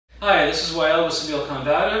Hi, this is Wael with Sabeel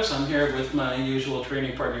Combatives. I'm here with my usual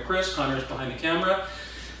training partner Chris. Connor's behind the camera.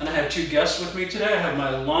 And I have two guests with me today. I have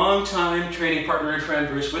my longtime training partner and friend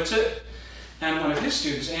Bruce Whitsitt and one of his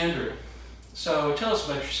students, Andrew. So tell us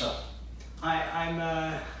about yourself. Hi, I'm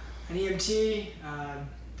an EMT.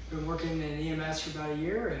 Been working in EMS for about a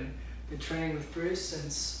year and been training with Bruce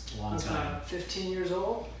since I was about 15 years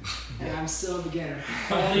old. And I'm still a beginner.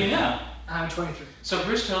 How old are you now? I'm 23. So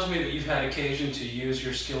Bruce tells me that you've had occasion to use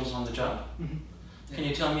your skills on the job. Mm-hmm. Yeah. Can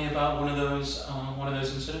you tell me about one of those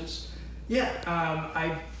incidents? Yeah,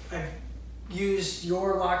 I've used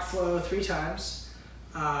your lock flow 3 times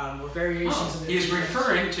with variations of it. He's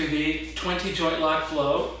referring to the 20 joint lock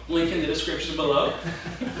flow, link in the description below.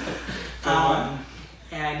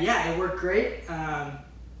 And yeah, it worked great.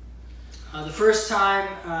 The first time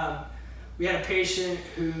we had a patient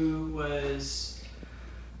who was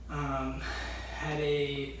had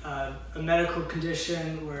a medical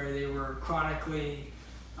condition where they were chronically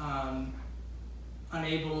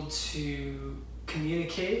unable to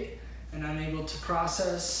communicate and unable to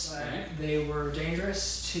process. Right. They were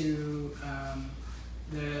dangerous to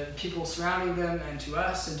the people surrounding them and to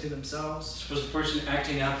us and to themselves. Was the person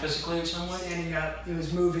acting out physically in some way? Standing up, he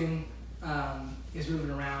was moving. He was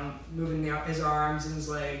moving around, moving his arms and his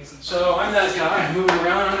legs. And so I'm that guy, I'm moving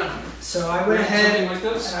around. So I went ahead like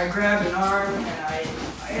this? and I grabbed an arm and I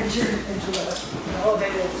entered into an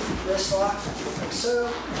elevated wrist lock, like so.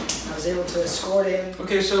 I was able to escort him.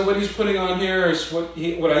 Okay, so what he's putting on here is what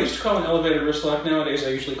I used to call an elevated wrist lock. Nowadays I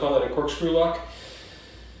usually call it a corkscrew lock.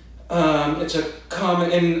 It's a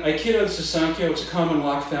common, in Aikido, this is Sankyo, it's a common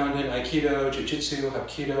lock found in Aikido, Jujitsu,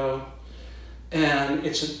 Hapkido. And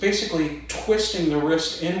it's basically twisting the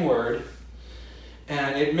wrist inward,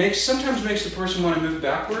 and it sometimes makes the person want to move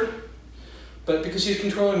backward, but because he's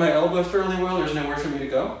controlling my elbow fairly well, there's nowhere for me to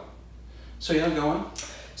go. So yeah, go on.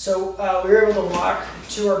 So we were able to walk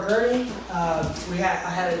to our gurney. I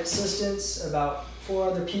had assistance, about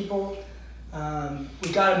 4 other people.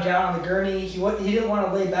 We got him down on the gurney. He didn't want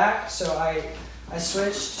to lay back, so I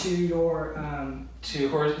switched to your... you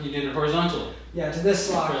did it horizontally? Yeah, to this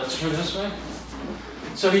lock. Let's turn this way.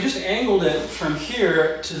 So he just angled it from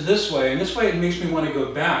here to this way, and this way it makes me want to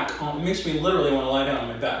go back. It makes me literally want to lie down on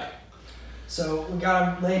my back. So we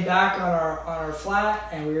got him laid back on our flat,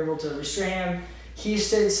 and we were able to restrain him. He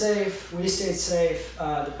stayed safe, we stayed safe,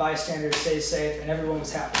 the bystanders stayed safe, and everyone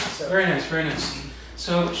was happy. So. Very nice, very nice.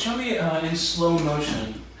 So show me in slow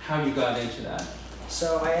motion how you got into that.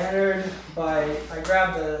 So I entered I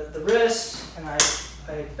grabbed the wrist, and I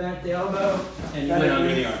bent the elbow. And you went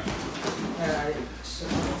under the arm. And I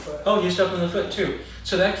stepped on the foot. Oh, you stepped on the foot too.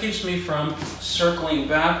 So that keeps me from circling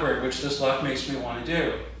backward, which this lock makes me want to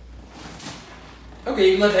do. Okay,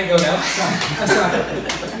 you can let that go now. That's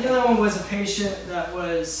right. The other one was a patient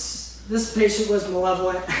this patient was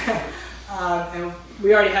malevolent. And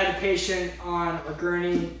we already had the patient on a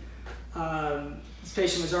gurney. This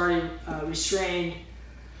patient was already restrained.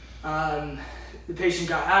 The patient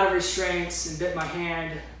got out of restraints and bit my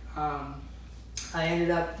hand. I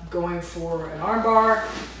ended up going for an armbar,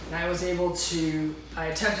 and I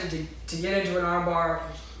attempted to get into an armbar,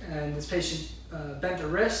 and this patient bent their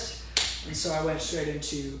wrist, and so I went straight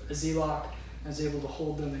into a Z-lock. I was able to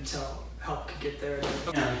hold them until help could get there.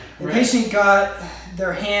 Yeah, the patient got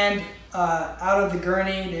their hand out of the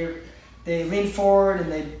gurney. They leaned forward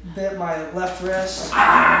and they bit my left wrist,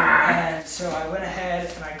 and so I went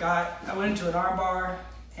ahead and I went into an armbar,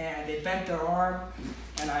 and they bent their arm,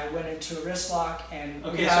 and I went into a wrist lock. And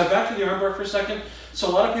okay, so back to the armbar for a second. So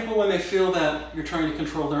a lot of people, when they feel that you're trying to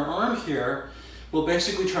control their arm here, will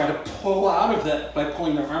basically try to pull out of that by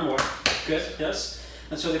pulling their arm away. Good, yes?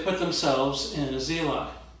 And so they put themselves in a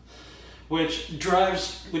Z-lock, which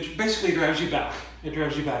basically drives you back. It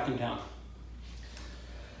drives you back and down.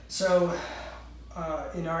 So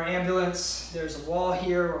in our ambulance, there's a wall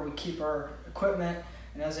here where we keep our equipment,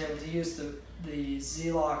 and I was able to use the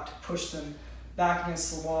Z-lock to push them back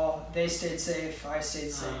against the wall. They stayed safe, I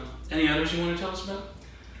stayed safe. Any others you want to tell us about?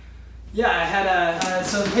 Yeah, I had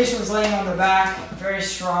so the patient was laying on their back, very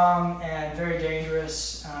strong and very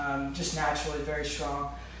dangerous, just naturally very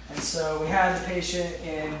strong. And so we had the patient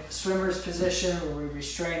in swimmer's position where we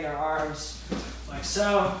restrained their arms like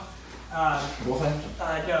so. Both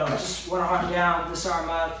hands? No, just one arm down, this arm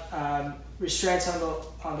up. Restraints on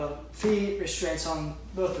the feet, restraints on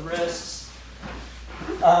both the wrists.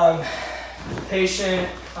 Patient,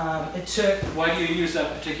 it took. Why do you use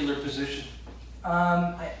that particular position?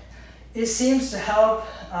 It seems to help.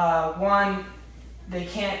 One, they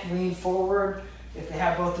can't lean forward. If they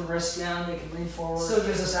have both the wrists down, they can lean forward. So it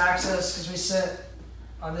gives us access because we sit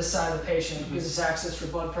on this side of the patient, gives us access for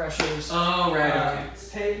blood pressures. Oh, right,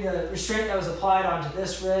 okay. The restraint that was applied onto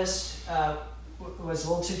this wrist was a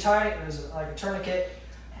little too tight. It was like a tourniquet,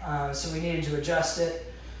 so we needed to adjust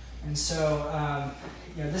it. And so,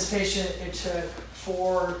 this patient, it took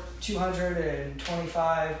 4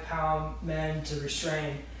 225-pound men to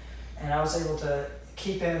restrain, and I was able to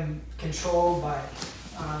keep him controlled by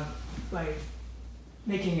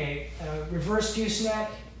making a reverse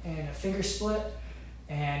gooseneck and a finger split,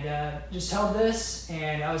 and just held this,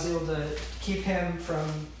 and I was able to keep him from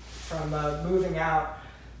moving out.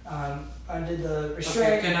 I did the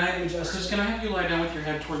restraint. Okay, Chris, can I have you lie down with your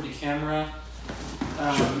head toward the camera,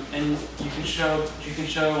 and you can show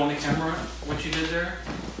on the camera what you did there.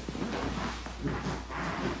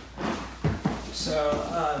 So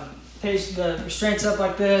the restraint's up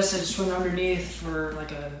like this. I just went underneath for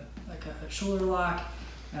like a shoulder lock,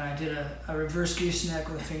 and I did a reverse gooseneck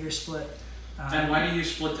with a finger split. And why do you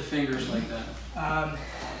split the fingers like that?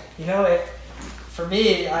 For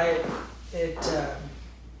me, it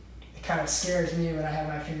kind of scares me when I have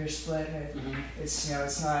my fingers split, and it's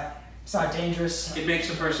not dangerous. It makes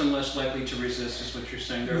a person less likely to resist, is what you're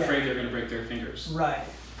saying. They're afraid they're going to break their fingers. Right.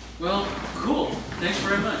 Well, cool. Thanks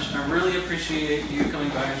very much. I really appreciate you coming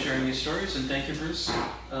by and sharing these stories, and thank you, Bruce,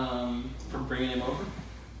 for bringing him over.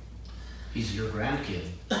 He's your grandkid.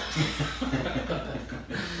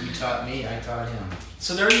 You taught me, I taught him.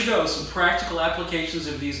 So there you go, some practical applications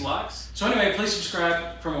of these locks. So anyway, please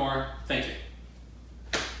subscribe for more. Thank you.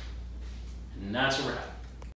 And that's a wrap.